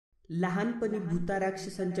लहानपणी भूता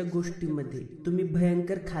राक्षसांच्या गोष्टीमध्ये तुम्ही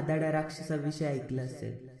भयंकर खादाड्या राक्षसाविषयी ऐकलं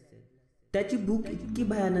असेल। त्याची भूक इतकी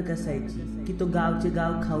भयानक असायची की तो गावचे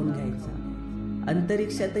गाव खाऊन घ्यायचा।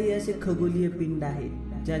 अंतरिक्षातही असे खगोलीय पिंड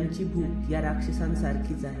आहेत ज्यांची भूक या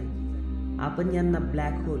राक्षसांसारखीच आहे। आपण यांना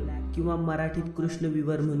ब्लॅक होल किंवा मराठीत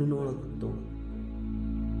कृष्णविवर म्हणून ओळखतो।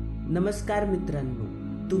 नमस्कार मित्रांनो,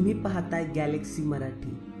 तुम्ही पाहताय गॅलेक्सी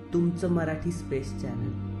मराठी, तुमचं मराठी स्पेस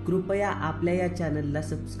चॅनल। कृपया आपल्या या चॅनलला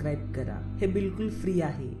सबस्क्राइब करा। हे बिलकुल फ्री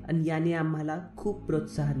आहे आणि याने आम्हाला खूप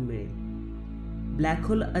प्रोत्साहन मिळेल। ब्लॅक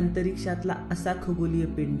होल अंतरिक्षातला असा खगोलीय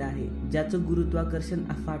पिंड आहे ज्याचं गुरुत्वाकर्षण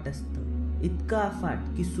अफाट असतं, इतकं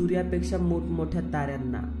अफाट की सूर्यापेक्षा मोठमोठ्या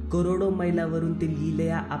ताऱ्यांना करोडो मैलावरून ते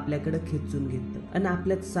लीलया आपल्याकडे खेचून घेतं आणि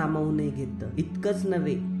आपल्यात सामावूनही घेतं। इतकंच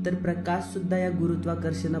नव्हे तर प्रकाश सुद्धा या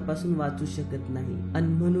गुरुत्वाकर्षणापासून वाचू शकत नाही आणि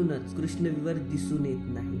म्हणूनच कृष्णविवर दिसून येत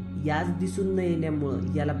नाही। याच दिसून न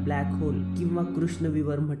येण्यामुळे याला ब्लॅक होल किंवा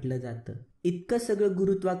कृष्णविवर म्हटलं जातं। इतकं सगळं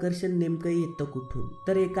गुरुत्वाकर्षण नेमकं येतं कुठून?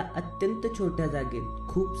 तर एका अत्यंत छोट्या जागेत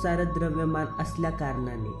खूप सारं द्रव्यमान असल्या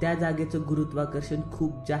कारणाने त्या जागेचं गुरुत्वाकर्षण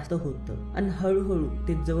खूप जास्त होतं आणि हळूहळू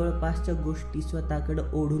ते जवळपासच्या गोष्टी स्वतःकडे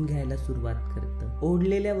ओढून घ्यायला सुरुवात करतं।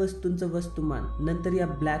 ओढलेल्या वस्तूंचं वस्तुमान नंतर या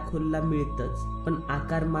ब्लॅक होलला मिळतंच, पण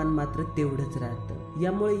आकारमान मात्र तेवढंच राहतं।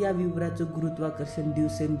 यामुळे या विवराचं गुरुत्वाकर्षण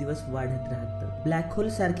दिवसेंदिवस वाढत राहतं। ब्लॅक होल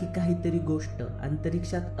सारखी काहीतरी गोष्ट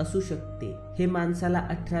अंतरिक्षात असू शकते हे माणसाला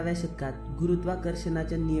 18व्या शतकात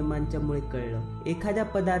गुरुत्वाकर्षणाच्या नियमांच्यामुळे कळलं। एखाद्या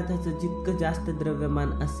पदार्थाचं जितकं जास्त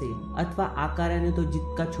द्रव्यमान असेल अथवा आकाराने तो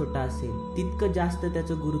जितका छोटा असेल तितकं जास्त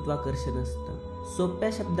त्याचं गुरुत्वाकर्षण असतं। सोप्या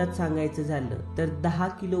शब्दात सांगायचं झालं तर 10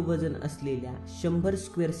 किलो वजन असलेल्या 100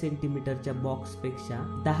 स्क्वेअर सेंटीमीटरच्या बॉक्सपेक्षा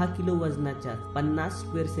 10 किलो वजनाच्या 50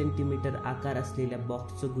 स्क्वेअर सेंटीमीटर आकार असलेल्या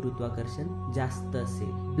बॉक्सचं गुरुत्वाकर्षण जास्त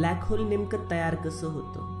असेल। ब्लॅक होल नेमकं तयार कसं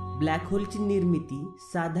होतं? ब्लॅक होलची निर्मिती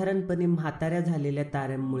साधारणपणे म्हाताऱ्या झालेल्या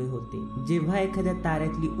ताऱ्यांमुळे होते। जेव्हा एखाद्या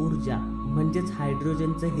ताऱ्यातली ऊर्जा म्हणजेच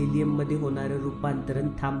हायड्रोजनचं हेलियम मध्ये होणारं रूपांतरण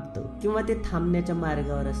थांबतं किंवा ते थांबण्याच्या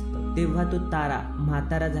मार्गावर असतं, तेव्हा तो तारा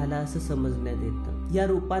म्हातारा झाला असं समजण्यात येतं। या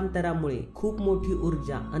रूपांतरामुळे खूप मोठी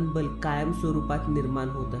ऊर्जा आणि बल कायम स्वरूपात निर्माण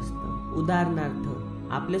होत असतं। उदाहरणार्थ,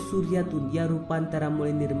 आपल्या सूर्यातून या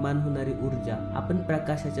रूपांतरामुळे निर्माण होणारी ऊर्जा आपण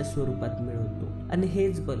प्रकाशाच्या स्वरूपात मिळवतो आणि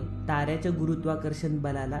हेच बल ताऱ्याच्या गुरुत्वाकर्षण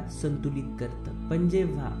बलाला संतुलित करतं। पण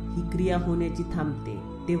जेव्हा ही क्रिया होण्याची थांबते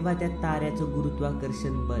तेव्हा त्या ताऱ्याचं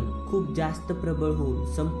गुरुत्वाकर्षण बल खूप जास्त प्रबळ होऊन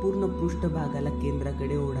संपूर्ण पृष्ठभागाला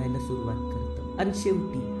केंद्राकडे ओढायला सुरुवात करतं आणि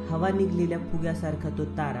शेवटी हवा निघलेल्या फुग्यासारखा तो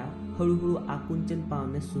तारा हळूहळू आकुंचन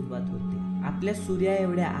पावण्यास सुरुवात होते। आपल्या सूर्या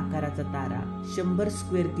एवढ्या आकाराचा तारा 100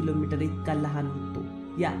 स्क्वेअर किलोमीटर इतका लहान होतो।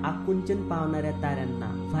 या आकुंचन पावणाऱ्या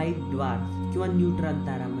ताऱ्यांना व्हाईट ड्वार्फ किंवा न्यूट्रॉन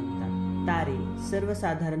तारा म्हणतात। तारे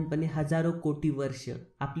सर्वसाधारणपणे हजारो कोटी वर्ष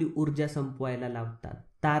आपली ऊर्जा संपवायला लावतात।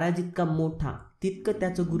 तारा जितका मोठा तितकं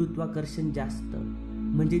त्याचं गुरुत्वाकर्षण जास्त,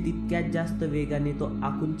 म्हणजे तितक्याच जास्त वेगाने तो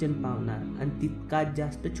आकुंचन पावणार आणि तितकाच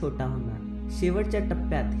जास्त छोटा होणार। शेवटच्या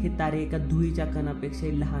टप्प्यात हे तारे एका धुळीच्या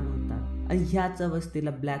कणापेक्षाही लहान होतात आणि ह्याच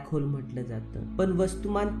अवस्थेला ब्लॅक होल म्हटलं जातं। पण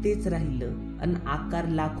वस्तुमान तेच राहिलं आणि आकार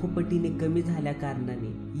लाखो पटीने कमी झाल्या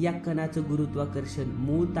कारणाने या कणाचं गुरुत्वाकर्षण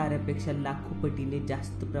मूळ ताऱ्यापेक्षा लाखो पटीने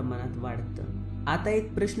जास्त प्रमाणात वाढतं। आता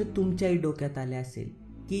एक प्रश्न तुमच्याही डोक्यात आले असेल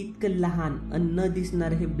की इतकं लहान आणि न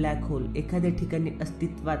दिसणारं हे ब्लॅक होल एखाद्या ठिकाणी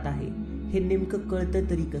अस्तित्वात आहे हे नेमकं कळतं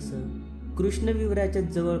तरी कसं? कृष्णविवराच्या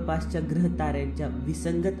जवळपासच्या ग्रह ताऱ्यांच्या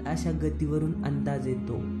विसंगत अशा गतीवरून अंदाज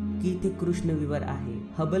येतो की इथे कृष्णविवर आहे।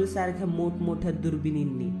 हबल सारख्या मोठमोठ्या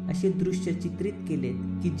दुर्बिणींनी असे दृश्य चित्रित केलेत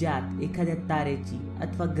की ज्यात एखाद्या तारेची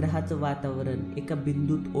अथवा ग्रहाचं वातावरण एका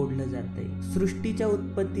बिंदूत ओढलं जातंय। सृष्टीच्या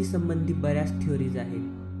उत्पत्ती संबंधी बऱ्याच थ्योरीज आहेत,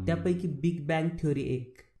 त्यापैकी बिग बँग थ्योरी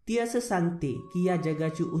एक। ती असं सांगते की या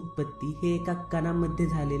जगाची उत्पत्ती हे एका कणामध्ये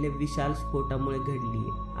झालेल्या विशाल स्फोटामुळे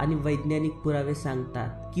घडलीये आणि वैज्ञानिक पुरावे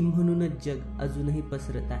सांगतात की म्हणूनच जग अजूनही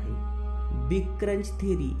पसरत आहे। बिग क्रंच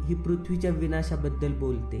थेरी ही पृथ्वीच्या विनाशाबद्दल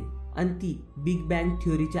बोलते आणि ती बिग बँग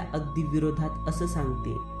थ्योरीच्या अगदी विरोधात असं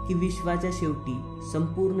सांगते की विश्वाच्या शेवटी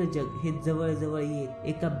संपूर्ण जग हे जवळजवळ येत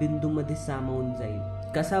एका बिंदूमध्ये सामावून जाईल।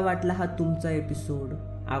 कसा वाटला हा तुमचा एपिसोड?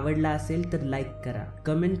 आवडला असेल तर लाईक करा,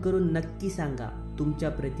 कमेंट करून नक्की सांगा तुमच्या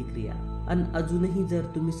प्रतिक्रिया आणि अजूनही जर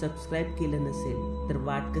तुम्ही सबस्क्राईब केलं नसेल तर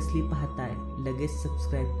वाट कसली पाहताय, लगेच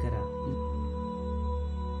सबस्क्राईब करा।